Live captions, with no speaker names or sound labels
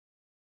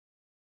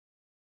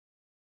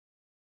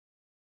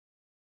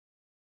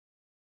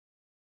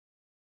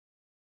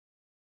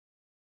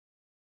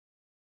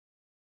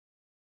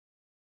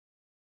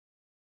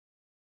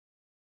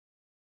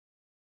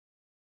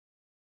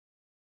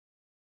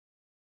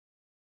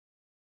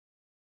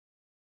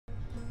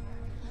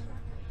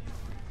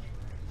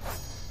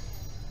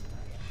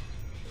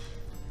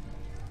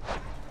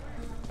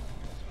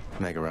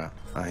Megaera,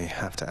 I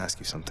have to ask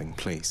you something,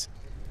 please.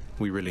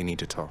 We really need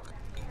to talk.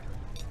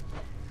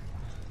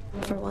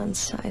 For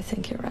once, I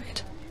think you're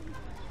right.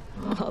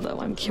 Although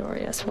I'm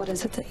curious, what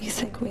is it that you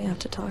think we have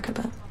to talk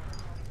about?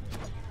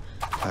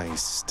 I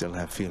still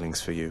have feelings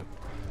for you.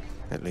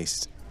 At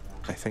least,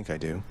 I think I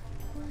do.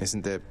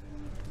 Isn't there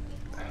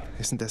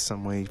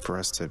some way for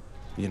us to,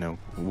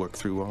 work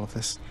through all of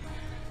this?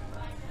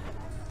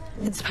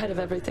 In spite of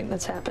everything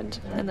that's happened,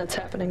 and that's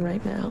happening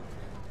right now,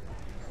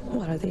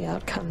 what are the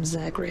outcomes,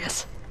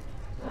 Zagreus?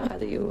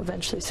 Either you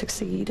eventually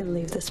succeed and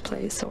leave this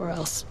place, or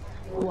else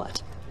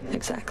what,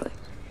 exactly?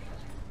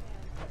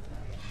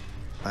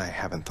 I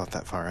haven't thought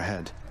that far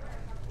ahead.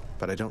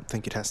 But I don't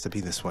think it has to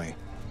be this way.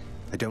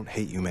 I don't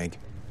hate you, Meg.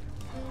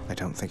 I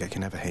don't think I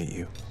can ever hate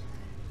you.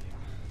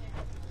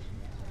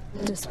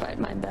 Despite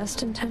my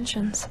best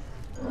intentions.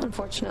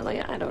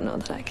 Unfortunately, I don't know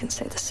that I can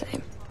say the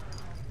same.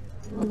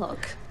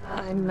 Look,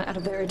 I'm at a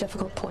very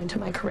difficult point in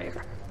my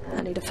career.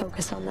 I need to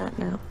focus on that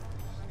now.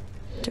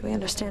 Do we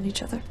understand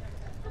each other?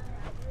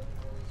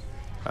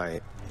 I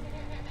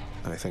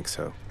think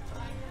so.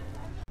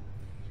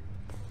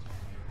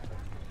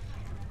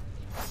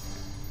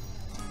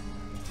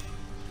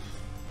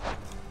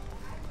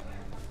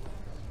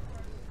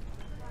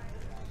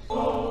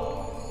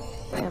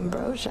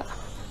 Ambrosia.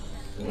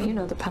 You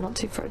know the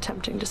penalty for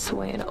attempting to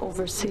sway an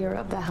overseer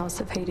of the House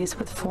of Hades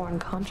with foreign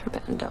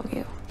contraband, don't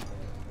you?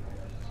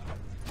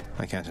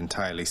 I can't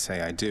entirely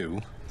say I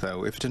do,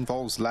 though if it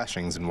involves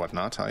lashings and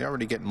whatnot, I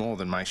already get more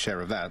than my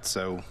share of that,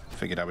 so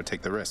figured I would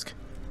take the risk.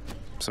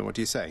 So what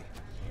do you say?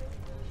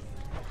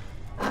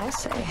 I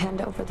say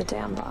hand over the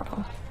damn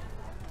bottle.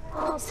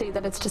 I'll see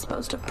that it's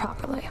disposed of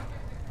properly.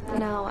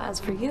 Now, as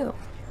for you,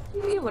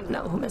 you wouldn't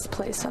know who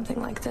misplaced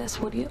something like this,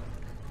 would you?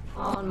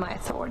 On my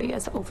authority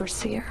as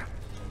overseer.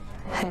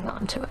 Hang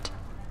on to it.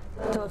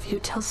 Though if you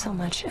tell so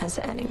much as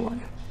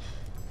anyone.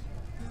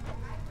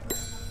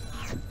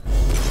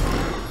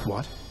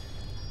 What?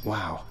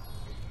 Wow.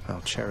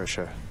 I'll cherish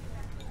her.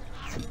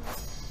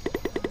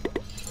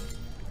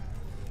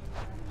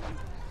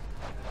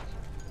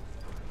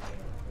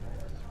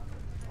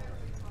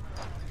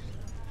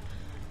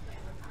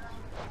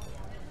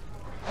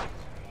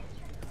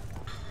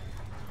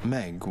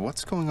 Meg,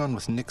 what's going on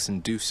with Nyx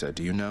and Dusa,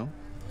 do you know?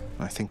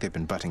 I think they've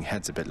been butting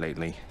heads a bit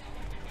lately.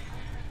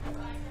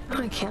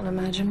 I can't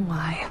imagine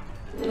why.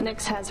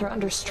 Nyx has her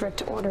under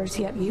strict orders,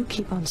 yet you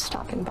keep on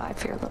stopping by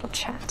for your little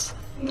chats.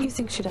 You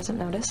think she doesn't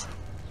notice?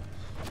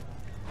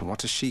 What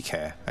does she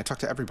care? I talk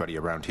to everybody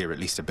around here at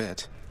least a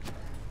bit.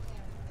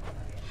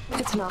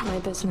 It's not my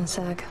business,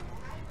 Zag.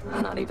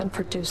 Not even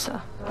for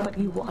Dusa, but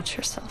you watch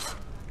yourself.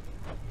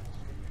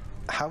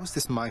 How is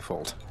this my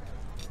fault?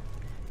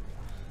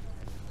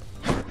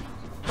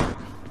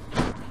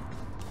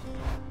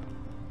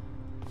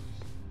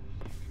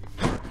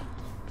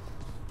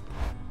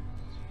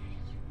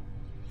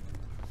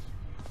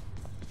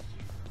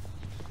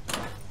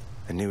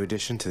 A new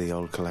addition to the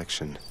old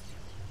collection.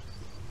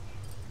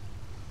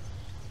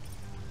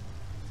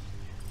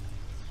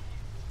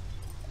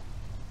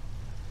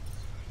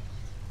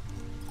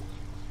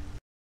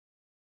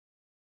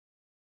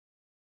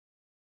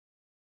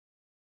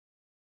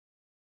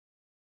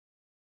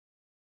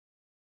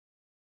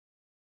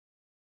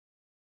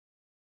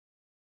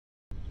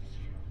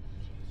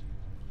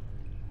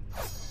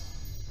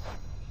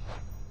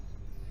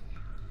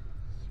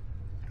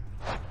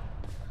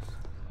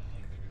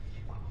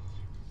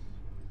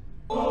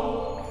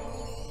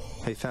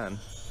 Hey, Than,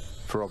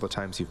 for all the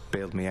times you've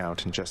bailed me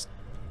out and just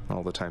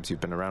all the times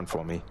you've been around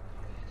for me,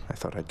 I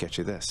thought I'd get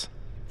you this,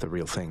 the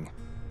real thing.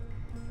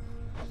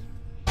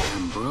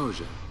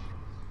 Ambrosia?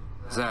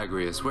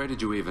 Zagreus, where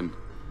did you even...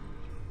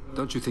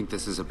 Don't you think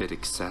this is a bit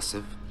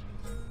excessive?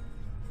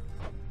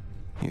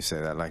 You say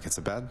that like it's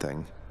a bad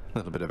thing. A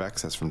little bit of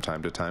excess from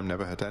time to time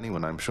never hurt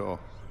anyone, I'm sure.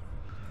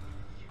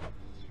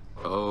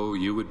 Oh,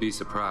 you would be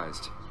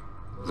surprised.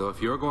 Though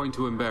if you're going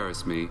to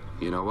embarrass me,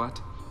 you know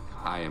what?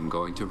 I am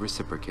going to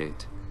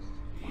reciprocate.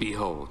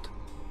 Behold.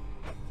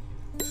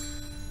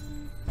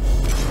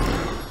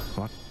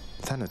 What?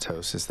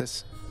 Thanatos, is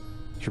this...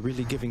 You're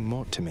really giving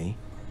Mort to me?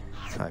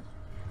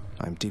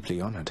 I'm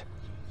deeply honored.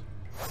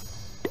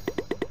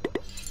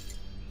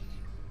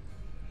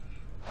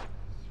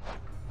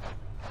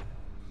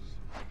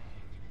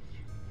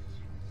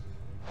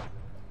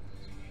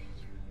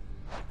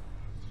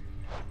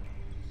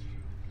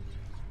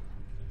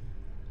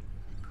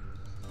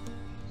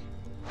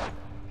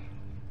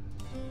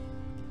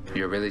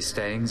 You're really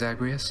staying,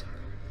 Zagreus?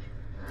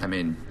 I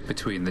mean,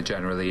 between the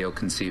generally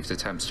ill-conceived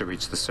attempts to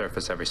reach the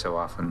surface every so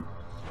often.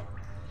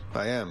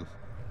 I am.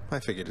 I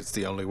figured it's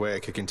the only way I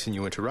could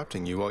continue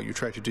interrupting you while you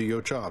try to do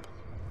your job.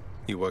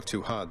 You work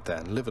too hard,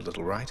 then. Live a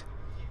little, right?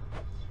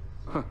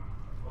 Huh.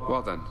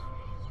 Well then,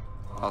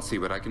 I'll see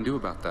what I can do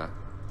about that.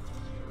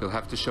 You'll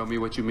have to show me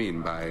what you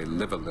mean by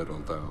live a little,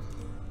 though.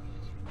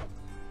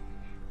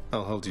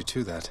 I'll hold you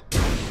to that.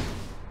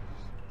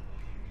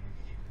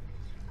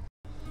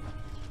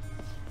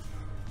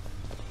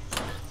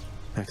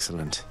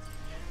 Excellent.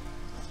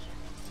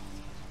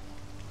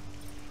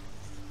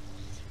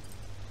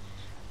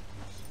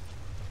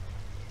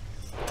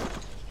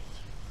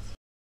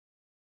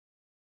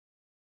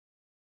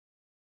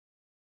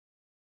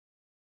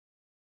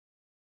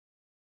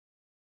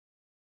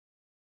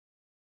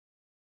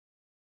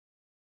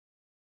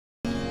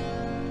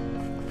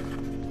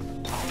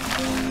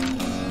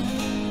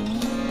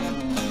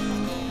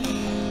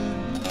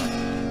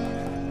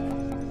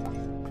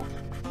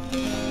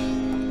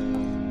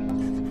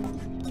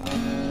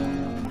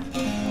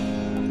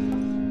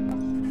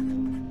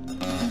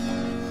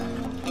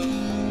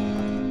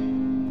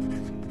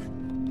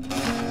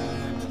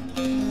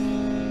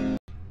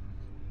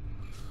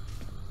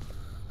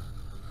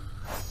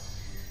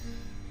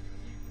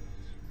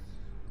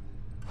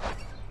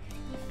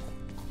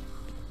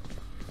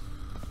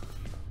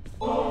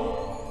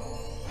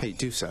 Hey,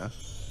 Dusa.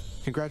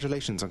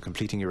 Congratulations on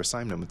completing your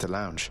assignment with the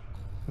lounge.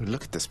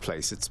 Look at this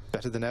place. It's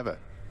better than ever.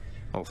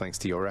 All thanks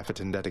to your effort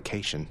and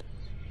dedication.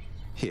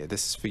 Here,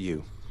 this is for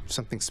you.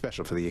 Something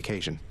special for the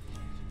occasion.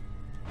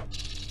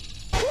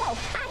 Whoa,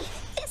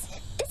 this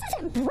is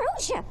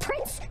ambrosia,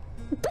 Prince.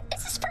 But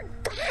this is for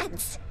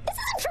gods. This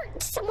isn't for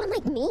someone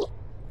like me.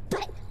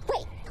 But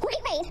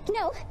wait,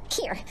 no,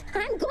 here.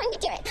 I'm going to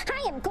do it.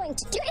 I am going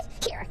to do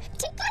it. Here,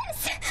 take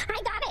this.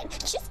 I got it.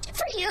 Just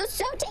for you,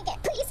 so take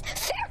it, please.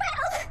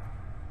 Farewell.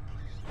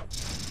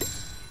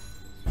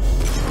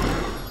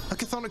 A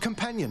Chthonic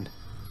companion.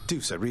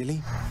 Dusa,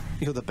 really?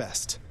 You're the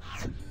best.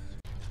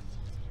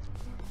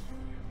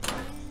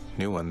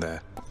 New one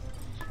there.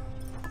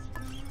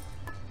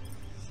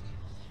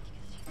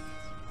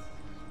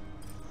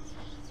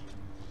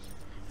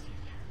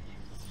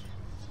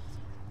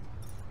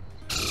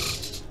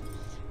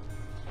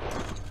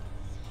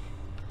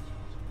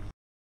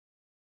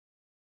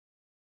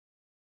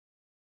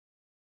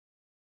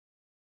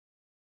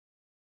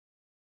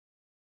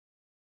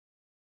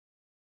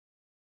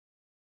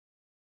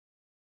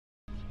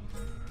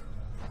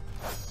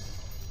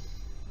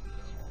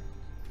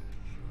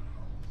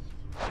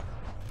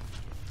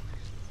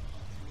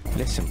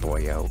 Listen,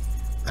 boyo,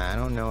 I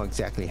don't know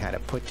exactly how to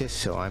put this,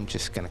 so I'm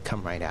just gonna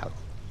come right out.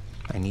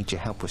 I need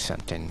your help with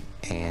something,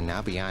 and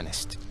I'll be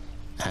honest,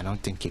 I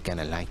don't think you're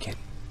gonna like it.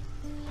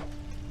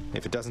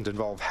 If it doesn't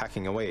involve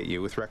hacking away at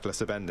you with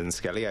reckless abandon,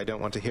 Skelly, I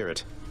don't want to hear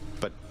it.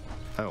 But,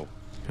 oh,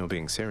 you're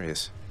being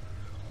serious.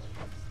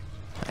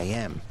 I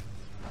am.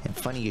 And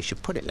funny you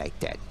should put it like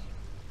that.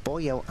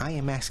 Boyo, I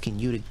am asking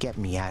you to get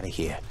me out of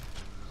here.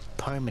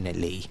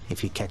 Permanently,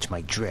 if you catch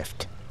my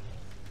drift.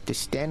 This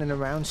standing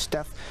around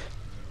stuff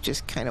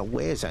just kind of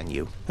wears on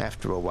you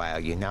after a while,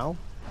 you know?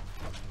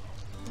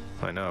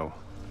 I know.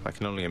 I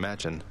can only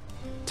imagine.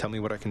 Tell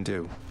me what I can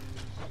do.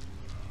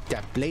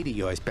 That blade of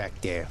yours back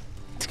there,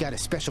 it's got a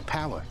special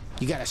power.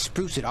 You gotta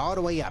spruce it all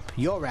the way up.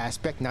 Your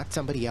aspect, not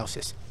somebody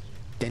else's.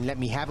 Then let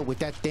me have it with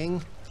that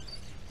thing,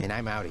 and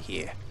I'm out of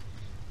here.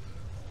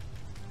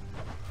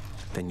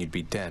 Then you'd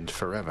be dead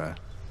forever.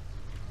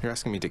 You're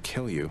asking me to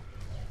kill you.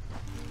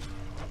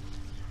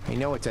 I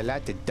know it's a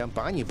lot to dump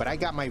on you, but I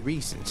got my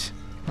reasons.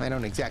 I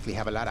don't exactly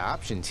have a lot of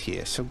options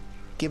here, so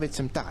give it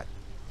some thought.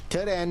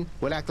 Till then,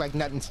 we'll act like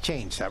nothing's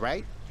changed, all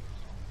right?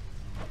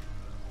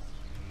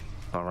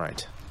 All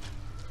right.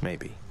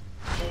 Maybe.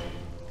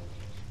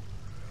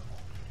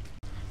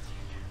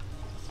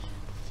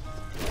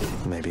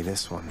 Maybe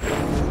this one.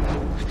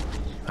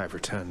 I've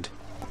returned.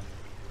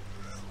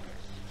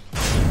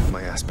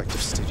 My aspect of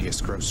Stygius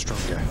grows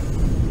stronger.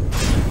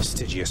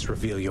 Stygius,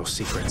 reveal your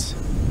secrets.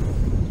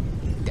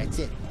 That's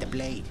it, the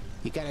blade.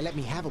 You gotta let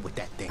me have it with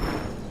that thing.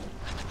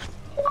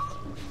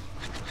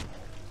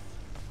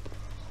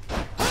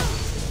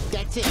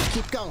 That's it,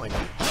 keep going. I'm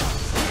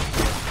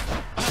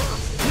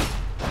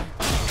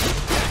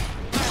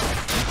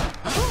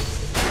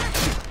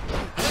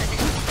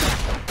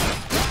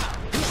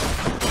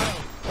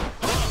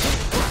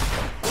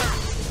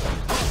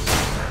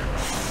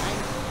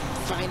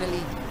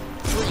finally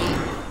free,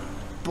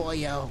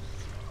 boyo.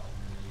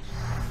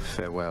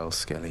 Farewell,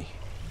 Skelly.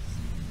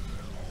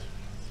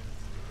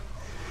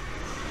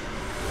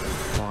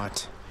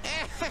 What?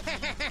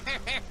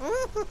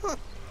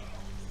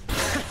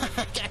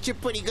 Got you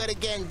pretty good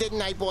again,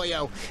 didn't I,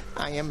 boyo?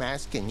 I am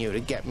asking you to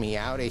get me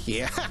out of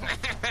here.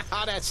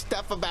 All that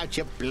stuff about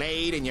your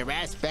blade and your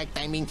aspect,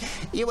 I mean,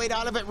 you ate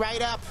all of it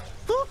right up.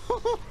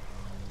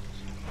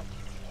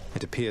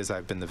 It appears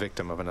I've been the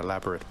victim of an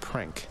elaborate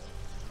prank.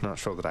 Not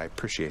sure that I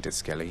appreciate it,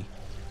 Skelly.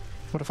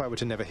 What if I were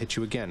to never hit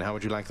you again? How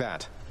would you like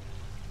that?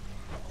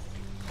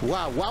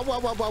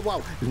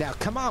 Whoa. Now,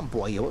 come on,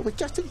 boyo. It was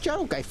just a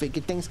joke. I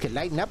figured things could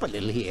lighten up a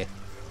little here.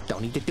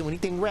 Don't need to do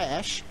anything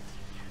rash.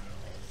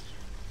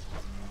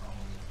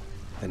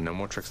 And no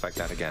more tricks like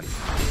that again.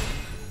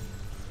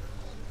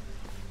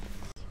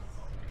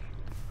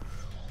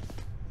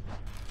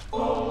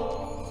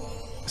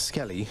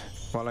 Skelly,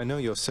 while I know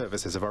your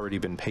services have already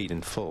been paid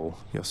in full,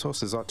 your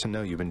sources ought to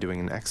know you've been doing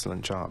an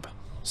excellent job.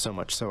 So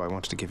much so I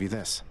wanted to give you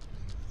this.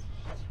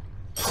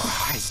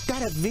 Is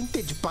that a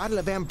vintage bottle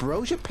of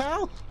ambrosia,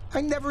 pal?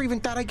 I never even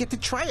thought I'd get to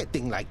try a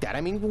thing like that.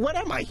 I mean, what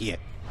am I here?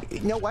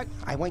 You know what?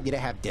 I want you to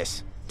have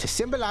this. To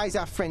symbolize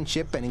our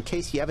friendship and in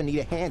case you ever need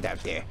a hand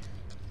out there.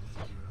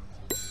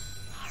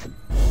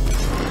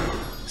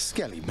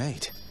 Skelly,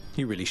 mate.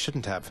 You really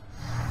shouldn't have.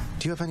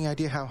 Do you have any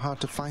idea how hard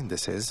to find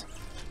this is?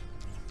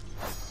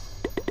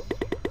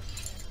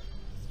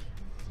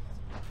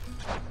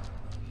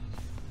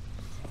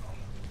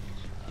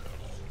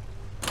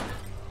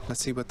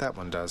 Let's see what that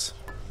one does.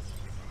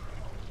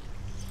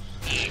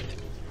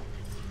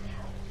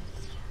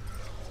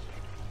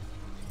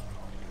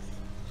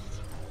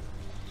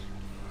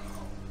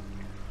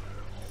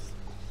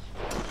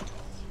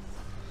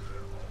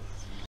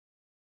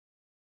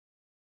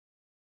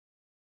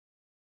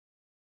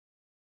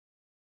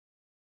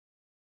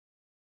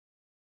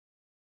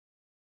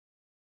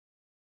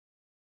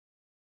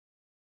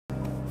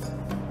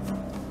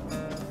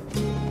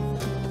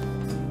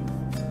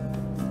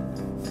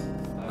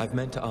 I've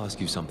meant to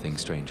ask you something,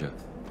 stranger.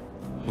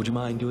 Would you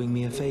mind doing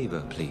me a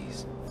favor,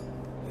 please?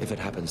 If it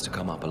happens to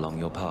come up along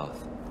your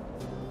path.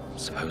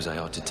 Suppose I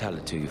ought to tell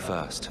it to you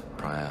first,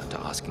 prior to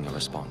asking a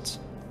response.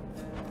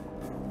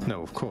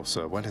 No, of course,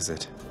 sir. What is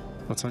it?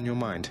 What's on your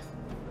mind?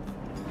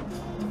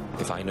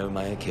 If I know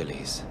my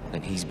Achilles,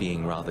 then he's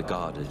being rather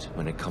guarded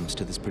when it comes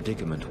to this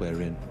predicament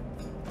we're in.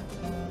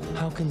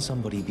 How can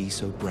somebody be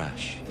so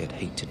brash, yet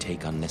hate to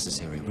take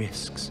unnecessary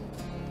risks?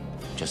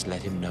 Just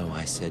let him know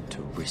I said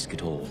to risk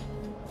it all.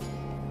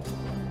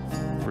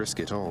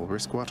 Risk it all?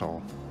 Risk what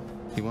all?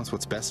 He wants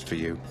what's best for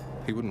you.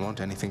 He wouldn't want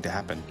anything to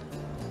happen.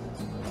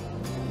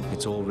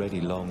 It's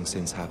already long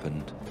since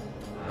happened.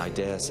 I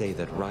dare say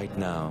that right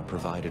now,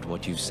 provided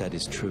what you've said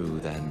is true,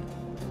 then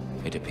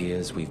it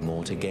appears we've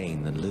more to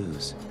gain than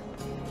lose.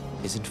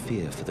 Isn't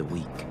fear for the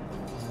weak?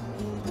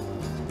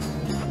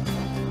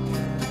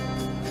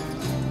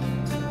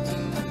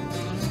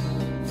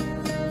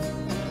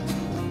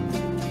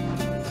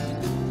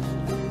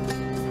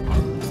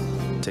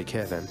 Take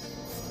care then.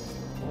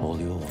 All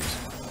yours.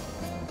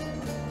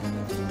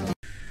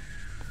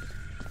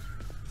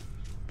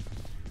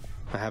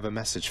 I have a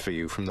message for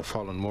you from the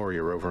fallen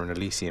warrior over in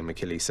Elysium,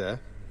 Achilles, sir.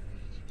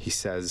 He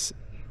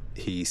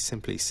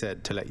simply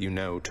said to let you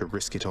know to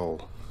risk it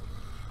all.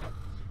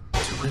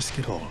 To risk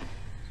it all?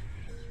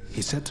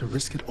 He said to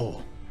risk it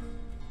all?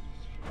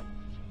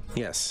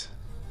 Yes.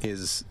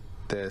 Is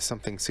there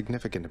something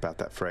significant about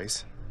that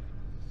phrase?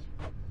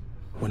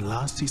 When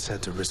last he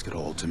said to risk it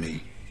all to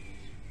me,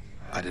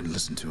 I didn't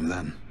listen to him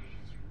then,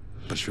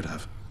 but should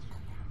have.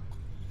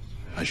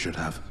 I should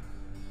have.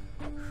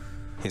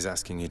 He's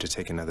asking you to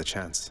take another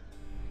chance.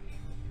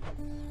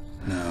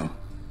 No.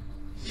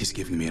 He's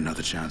giving me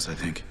another chance, I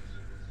think.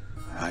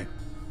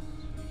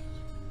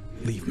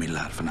 Leave me,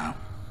 lad, for now.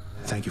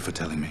 Thank you for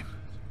telling me.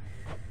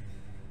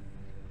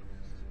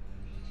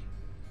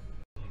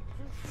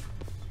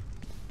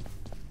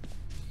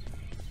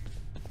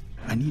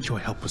 I need your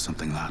help with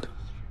something, lad.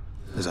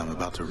 As I'm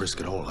about to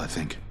risk it all, I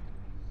think.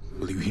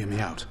 Will you hear me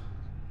out?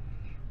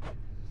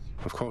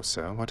 Of course,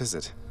 sir. What is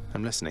it?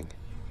 I'm listening.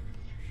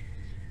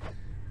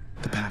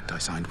 The pact I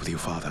signed with your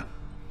father.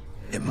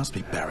 It must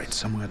be buried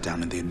somewhere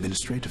down in the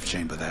administrative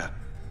chamber there.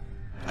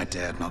 I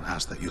dared not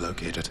ask that you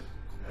locate it,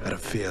 out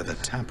of fear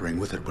that tampering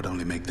with it would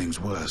only make things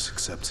worse,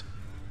 except...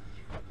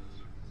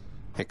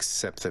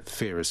 Except that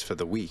fear is for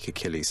the weak,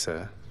 Achilles,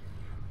 sir.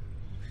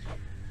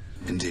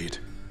 Indeed.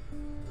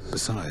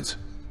 Besides,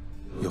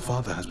 your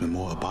father has been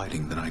more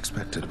abiding than I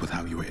expected with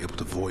how you were able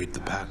to void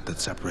the pact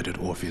that separated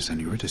Orpheus and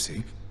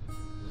Eurydice.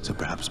 So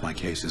perhaps my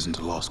case isn't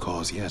a lost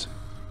cause yet.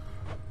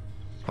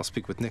 I'll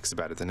speak with Nyx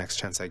about it the next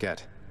chance I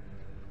get.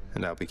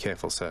 And I'll be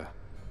careful, sir.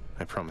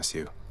 I promise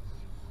you.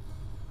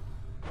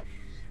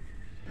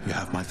 You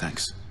have my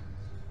thanks.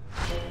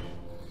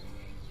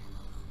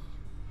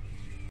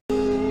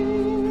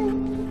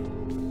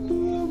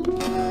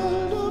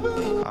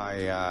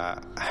 I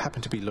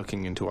happen to be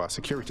looking into our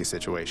security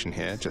situation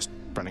here, just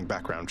running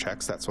background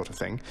checks, that sort of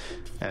thing.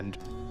 And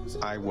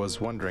I was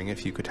wondering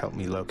if you could help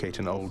me locate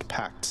an old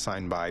pact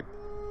signed by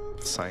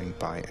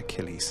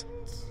Achilles.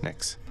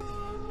 Nyx.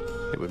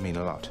 It would mean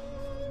a lot.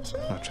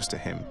 Not just to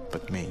him,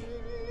 but me.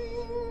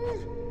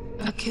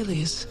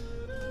 Achilles.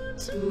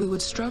 We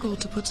would struggle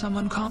to put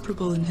someone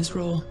comparable in his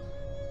role.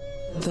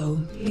 Though,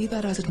 be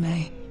that as it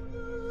may.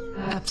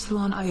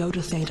 Epsilon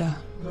Iota Theta,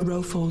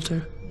 Rho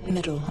Folder,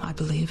 middle, I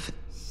believe.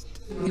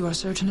 You are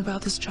certain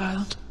about this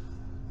child?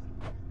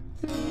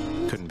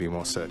 Couldn't be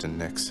more certain,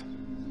 Nyx.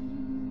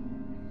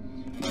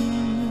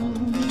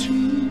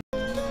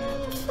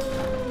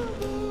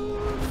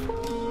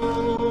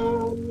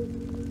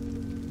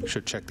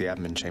 Should check the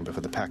admin chamber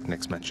for the pact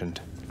Nyx mentioned.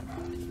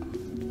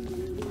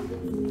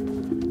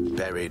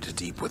 Buried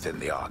deep within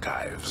the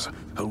archives,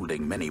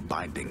 holding many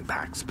binding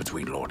pacts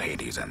between Lord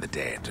Hades and the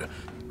dead,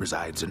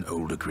 resides an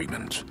old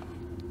agreement.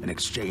 In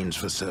exchange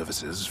for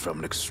services from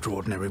an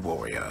extraordinary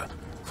warrior,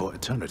 for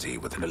eternity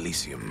within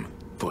Elysium,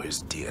 for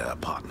his dear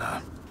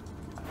partner.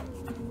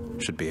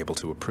 Should be able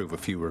to approve a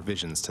few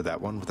revisions to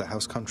that one with the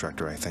house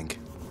contractor, I think.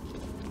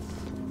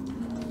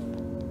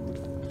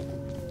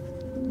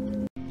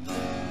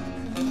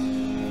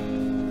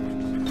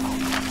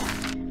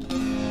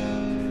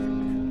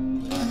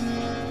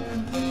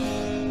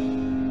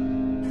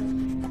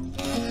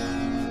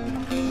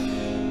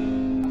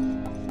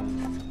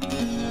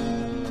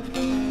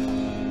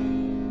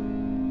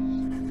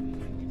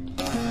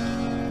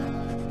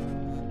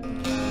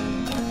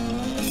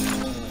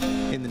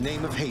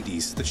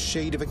 The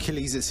shade of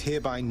Achilles is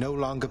hereby no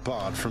longer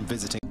barred from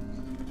visiting.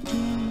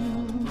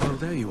 Oh,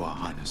 there you are,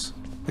 Highness.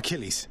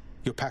 Achilles,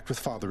 your pact with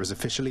Father is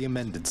officially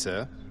amended,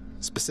 sir.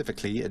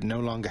 Specifically, it no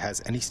longer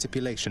has any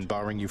stipulation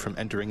barring you from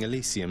entering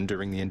Elysium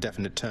during the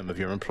indefinite term of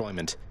your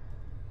employment.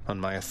 On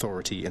my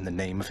authority in the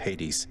name of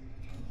Hades.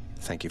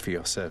 Thank you for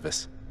your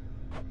service.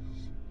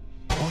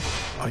 What?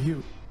 Are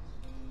you...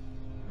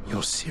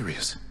 You're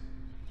serious?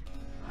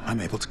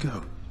 I'm able to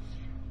go.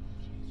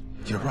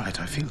 You're right,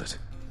 I feel it.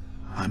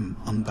 I'm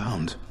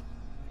unbound,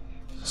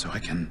 so I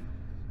can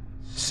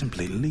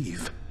simply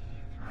leave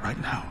right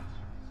now.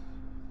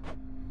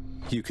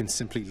 You can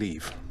simply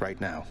leave, right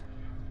now.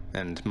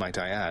 And might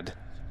I add,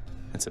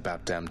 it's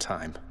about damn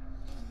time.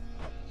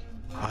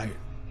 I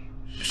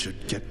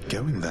should get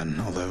going then,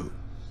 although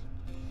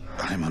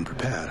I'm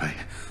unprepared. I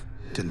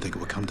didn't think it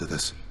would come to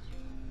this.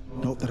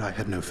 Not that I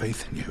had no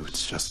faith in you,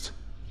 it's just...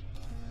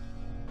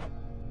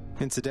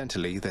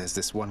 Incidentally, there's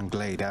this one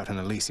glade out in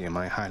Elysium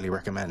I highly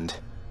recommend.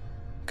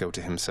 Go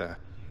to him, sir.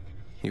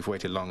 You've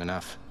waited long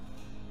enough.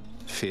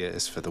 Fear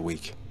is for the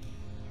weak.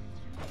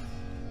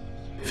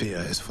 Fear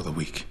is for the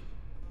weak.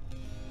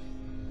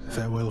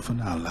 Farewell for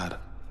now, lad.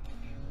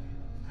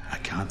 I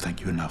can't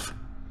thank you enough.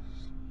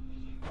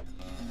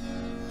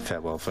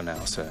 Farewell for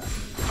now, sir.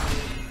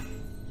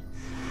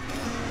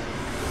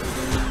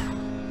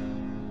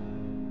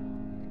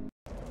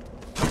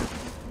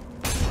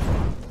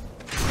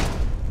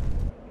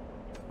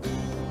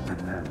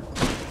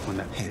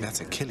 Hey,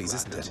 that's Achilles,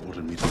 isn't it?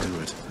 Ordered me to do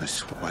it.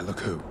 Why, look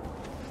who.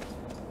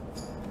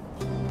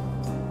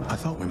 I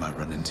thought we might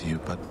run into you,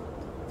 but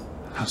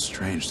how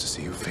strange to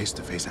see you face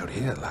to face out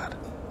here, lad.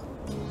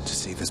 To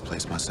see this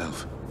place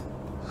myself.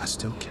 I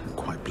still can't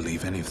quite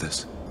believe any of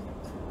this.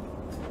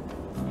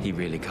 He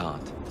really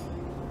can't.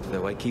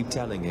 Though I keep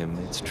telling him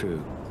it's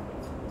true.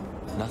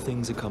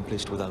 Nothing's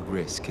accomplished without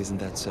risk, isn't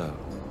that so?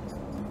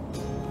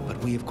 But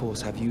we of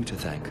course have you to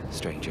thank,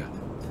 stranger.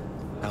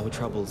 Our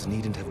troubles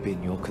needn't have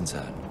been your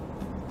concern.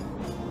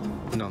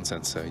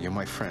 Nonsense, sir. You're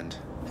my friend.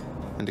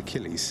 And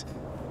Achilles.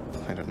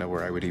 I don't know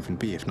where I would even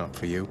be if not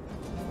for you.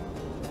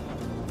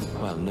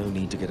 Well, no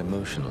need to get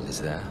emotional,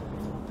 is there?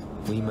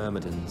 We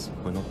Myrmidons,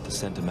 we're not the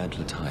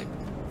sentimental type.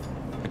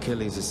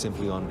 Achilles is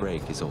simply on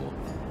break, is all.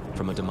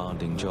 From a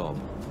demanding job.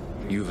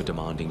 You've a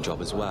demanding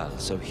job as well,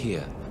 so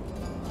here,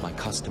 my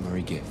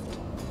customary gift.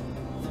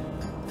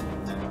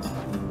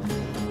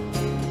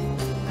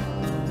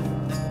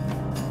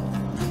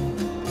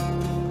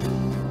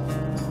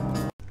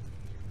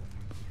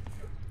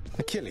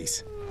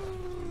 Achilles.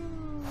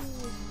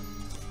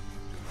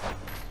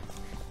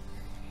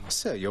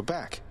 Sir, you're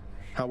back.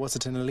 How was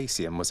it in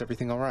Elysium? Was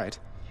everything all right?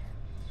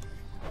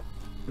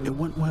 It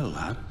went well,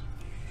 lad.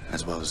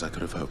 As well as I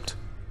could have hoped.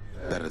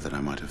 Better than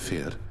I might have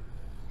feared.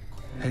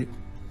 Hey,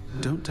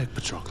 don't take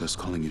Patroclus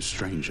calling you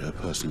stranger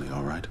personally,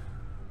 all right?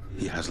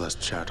 He has less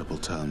charitable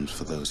terms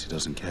for those he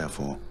doesn't care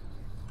for.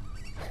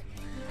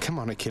 Come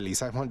on,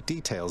 Achilles, I want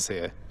details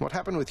here. What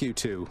happened with you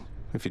two,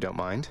 if you don't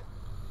mind?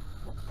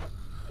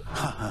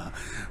 Haha,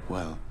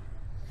 well,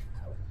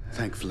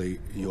 thankfully,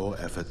 your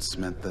efforts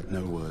meant that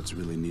no words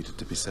really needed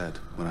to be said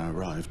when I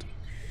arrived.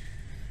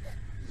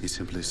 He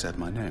simply said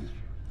my name.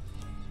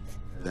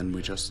 Then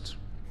we just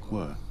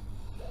were.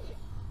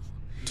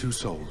 Two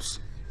souls,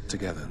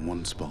 together in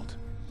one spot.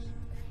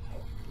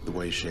 The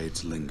way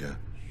shades linger.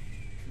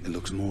 It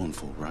looks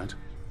mournful, right?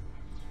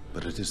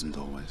 But it isn't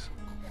always.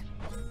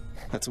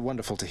 That's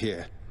wonderful to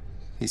hear.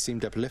 He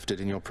seemed uplifted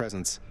in your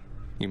presence.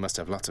 You must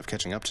have lots of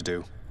catching up to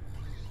do.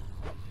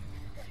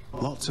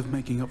 Lots of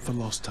making up for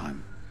lost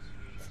time.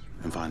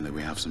 And finally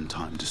we have some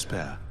time to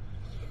spare.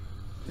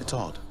 It's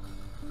odd,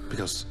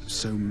 because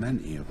so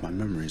many of my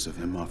memories of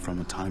him are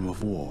from a time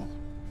of war.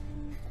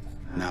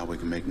 Now we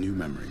can make new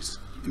memories,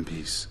 in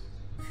peace.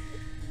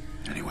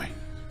 Anyway,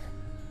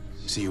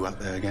 see you out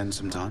there again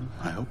sometime,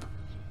 I hope.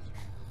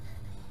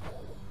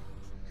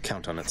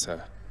 Count on it,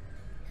 sir.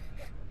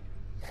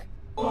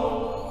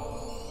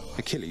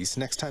 Achilles,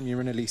 next time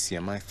you're in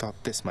Elysium, I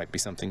thought this might be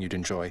something you'd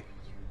enjoy.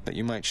 That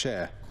you might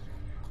share.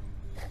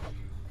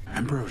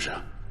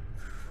 Ambrosia.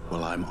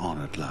 Well, I'm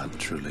honored, lad,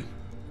 truly.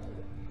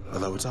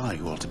 Although it's I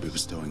who ought to be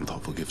bestowing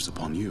thoughtful gifts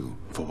upon you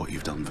for what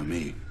you've done for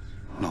me,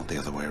 not the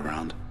other way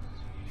around.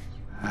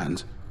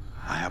 And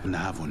I happen to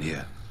have one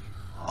here,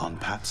 on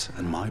Pat's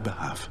and my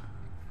behalf.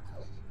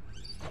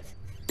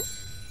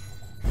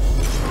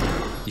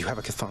 You have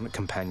a chthonic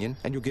companion,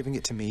 and you're giving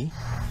it to me?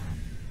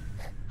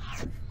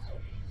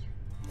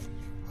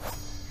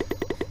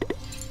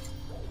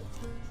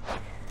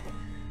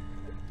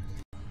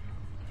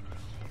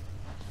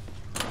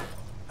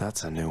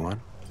 That's a new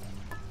one.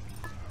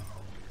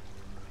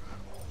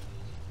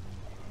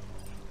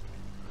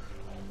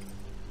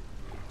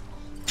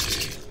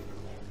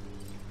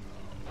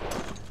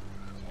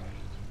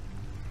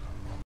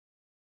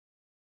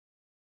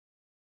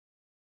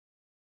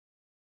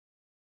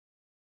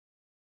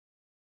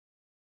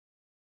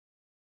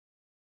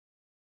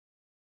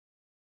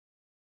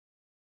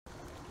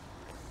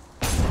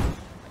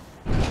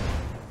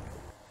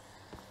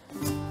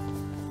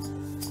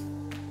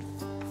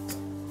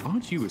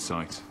 Aren't you a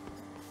sight?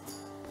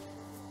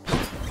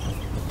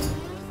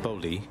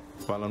 Boldy,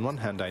 while on one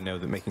hand I know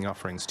that making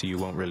offerings to you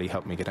won't really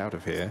help me get out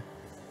of here,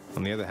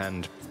 on the other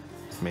hand,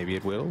 maybe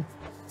it will?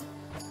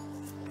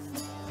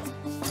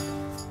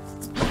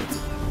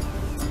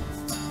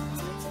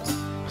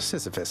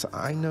 Sisyphus,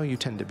 I know you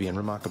tend to be in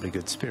remarkably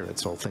good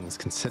spirits, all things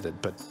considered,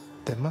 but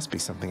there must be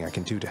something I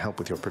can do to help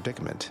with your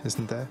predicament,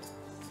 isn't there?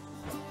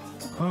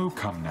 Oh,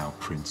 come now,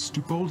 Prince.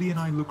 Do Boldy and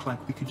I look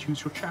like we could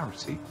use your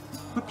charity?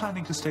 We're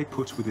planning to stay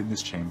put within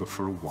this chamber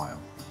for a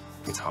while.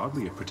 It's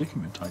hardly a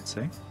predicament, I'd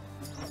say.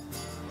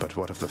 But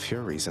what of the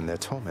Furies and their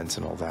torments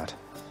and all that?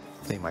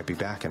 They might be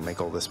back and make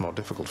all this more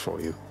difficult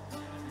for you.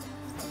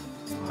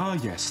 Ah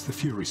yes, the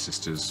Fury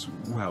Sisters.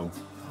 Well,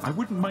 I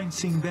wouldn't mind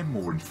seeing them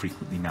more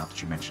infrequently now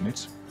that you mention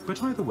it.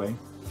 But either way,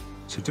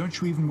 so don't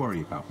you even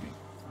worry about me.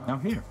 Now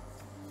here.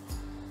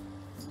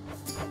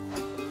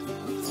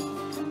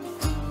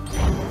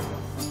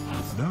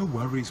 No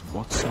worries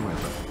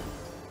whatsoever.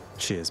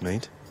 Cheers,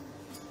 mate.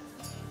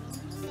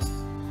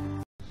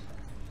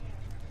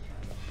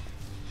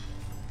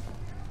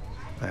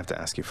 I have to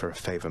ask you for a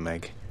favor,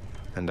 Meg.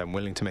 And I'm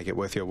willing to make it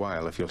worth your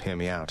while if you'll hear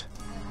me out.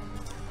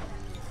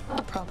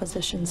 A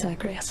proposition,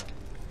 Zagreus.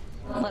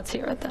 Let's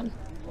hear it then,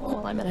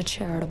 while I'm in a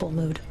charitable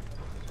mood.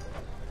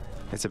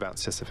 It's about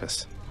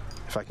Sisyphus.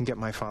 If I can get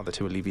my father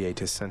to alleviate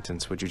his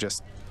sentence, would you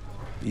just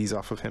ease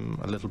off of him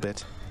a little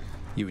bit?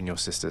 You and your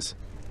sisters.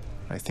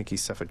 I think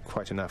he's suffered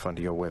quite enough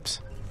under your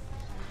whips.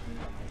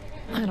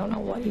 I don't know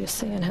what you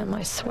see in him,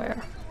 I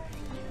swear.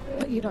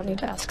 But you don't need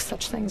to ask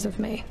such things of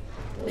me.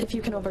 If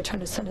you can overturn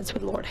his sentence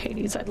with Lord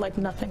Hades, I'd like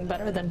nothing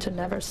better than to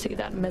never see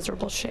that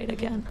miserable shade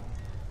again.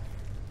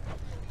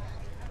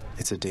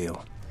 It's a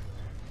deal.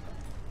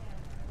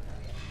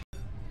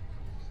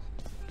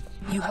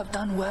 You have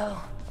done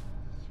well.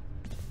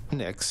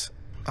 Nix,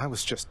 I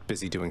was just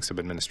busy doing some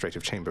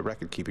administrative chamber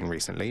record-keeping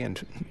recently,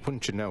 and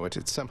wouldn't you know it,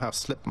 it somehow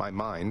slipped my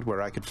mind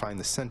where I could find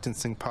the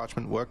sentencing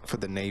parchment work for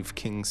the knave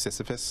king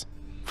Sisyphus,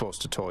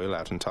 forced to toil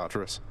out in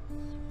Tartarus.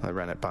 I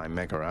ran it by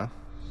Megaera.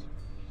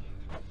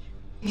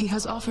 He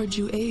has offered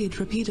you aid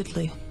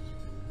repeatedly.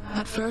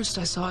 At first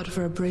I saw it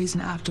for a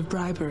brazen act of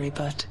bribery,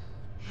 but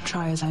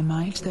try as I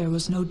might, there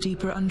was no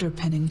deeper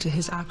underpinning to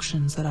his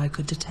actions that I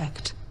could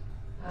detect.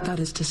 That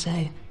is to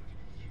say,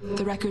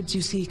 the records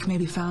you seek may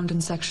be found in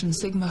section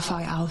Sigma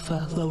Phi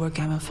Alpha, lower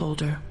gamma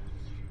folder.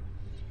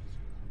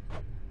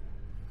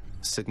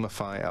 Sigma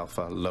Phi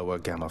Alpha, lower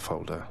gamma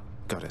folder.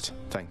 Got it.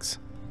 Thanks.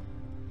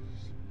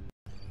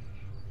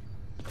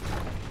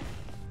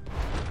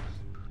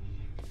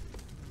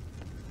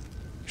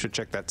 Should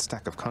check that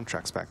stack of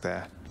contracts back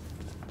there.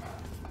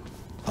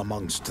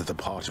 Amongst the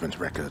parchment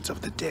records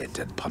of the dead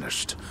and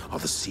punished are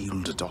the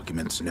sealed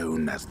documents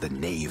known as the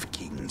Knave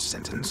King's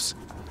sentence,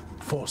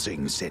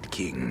 forcing said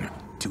king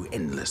to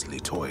endlessly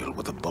toil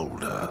with a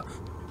boulder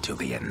till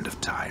the end of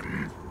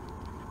time.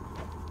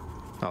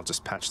 I'll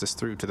just patch this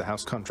through to the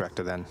house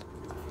contractor then.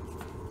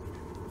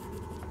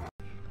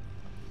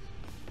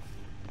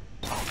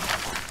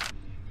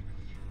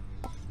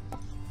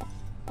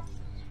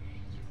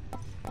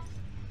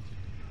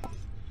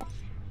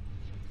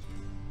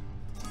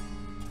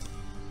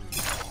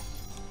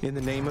 In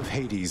the name of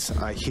Hades,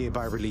 I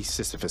hereby release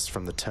Sisyphus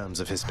from the terms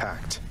of his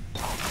pact.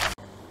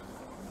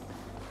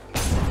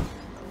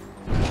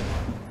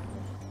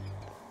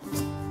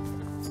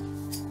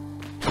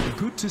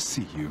 Good to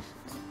see you.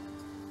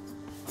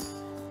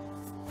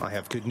 I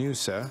have good news,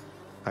 sir.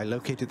 I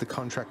located the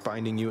contract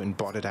binding you and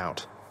bought it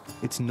out.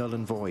 It's null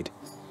and void.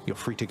 You're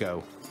free to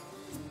go.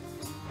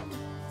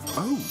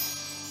 Oh,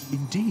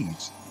 indeed.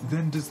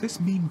 Then does this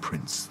mean,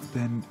 Prince,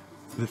 then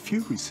the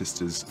Fury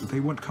Sisters, they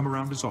won't come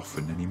around as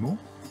often anymore?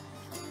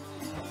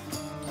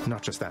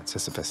 Not just that,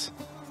 Sisyphus.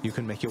 You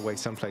can make your way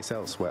someplace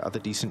else where other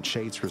decent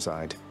shades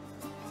reside.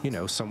 You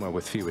know, somewhere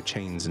with fewer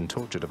chains and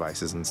torture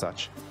devices and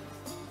such.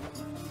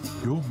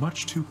 You're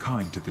much too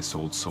kind to this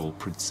old soul,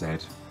 Prince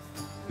Zed.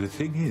 The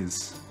thing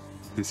is,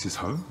 this is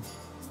home.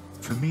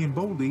 For me and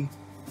Baldy,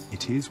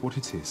 it is what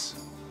it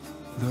is.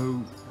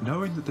 Though,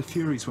 knowing that the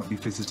Furies won't be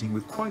visiting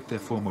with quite their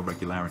former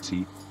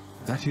regularity,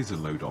 that is a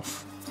load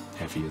off.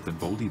 Heavier than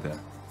Baldy there.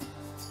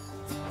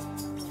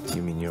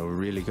 You mean you're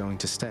really going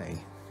to stay?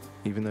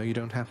 Even though you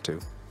don't have to?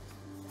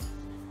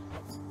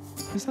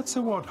 Is that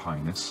so odd,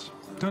 Highness?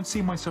 Don't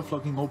see myself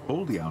lugging old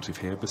Baldy out of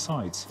here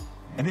besides.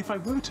 And if I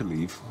were to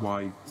leave,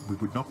 why, we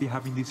would not be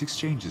having these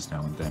exchanges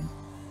now and then.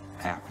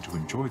 I happen to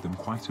enjoy them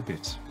quite a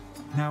bit.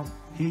 Now,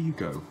 here you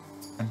go,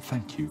 and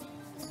thank you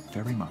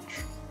very much.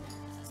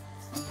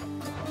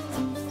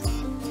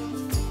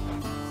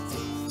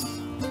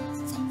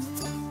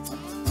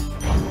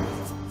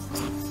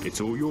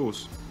 It's all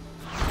yours.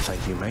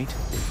 Thank you, mate.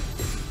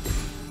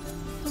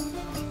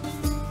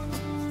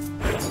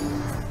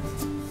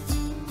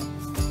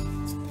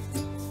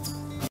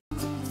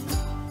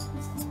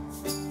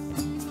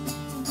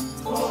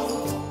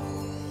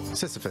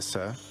 Sisyphus,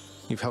 sir.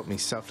 You've helped me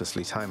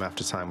selflessly time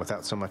after time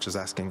without so much as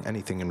asking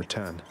anything in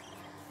return.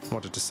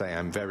 Wanted to say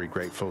I'm very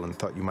grateful and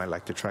thought you might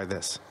like to try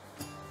this.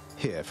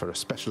 Here for a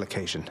special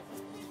occasion.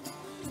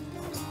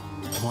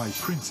 Why,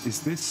 Prince,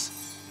 is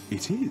this...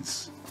 It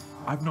is.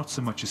 I've not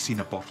so much as seen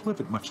a bottle of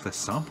it, much less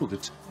sampled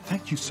it.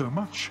 Thank you so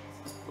much.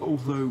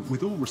 Although,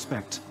 with all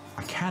respect,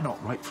 I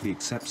cannot rightfully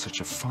accept such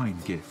a fine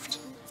gift.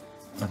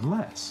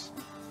 Unless...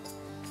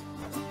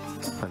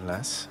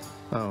 Unless?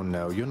 Oh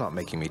no, you're not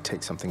making me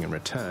take something in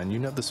return. You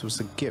know this was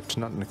a gift,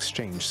 not an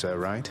exchange, sir,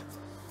 right?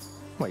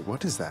 Wait,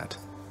 what is that?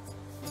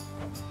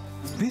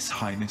 This,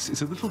 Highness,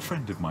 is a little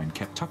friend of mine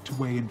kept tucked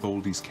away in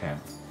Baldy's care.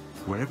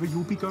 Wherever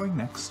you'll be going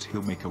next,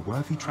 he'll make a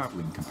worthy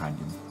traveling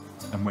companion.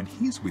 And when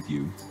he's with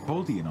you,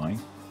 Baldy and I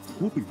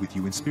will be with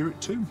you in spirit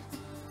too.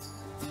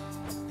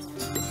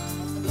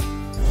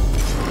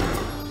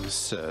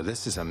 Sir,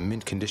 this is a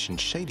mint-condition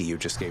Shady you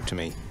just gave to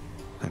me.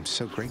 I'm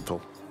so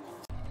grateful.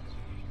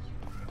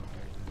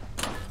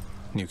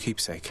 New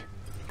keepsake.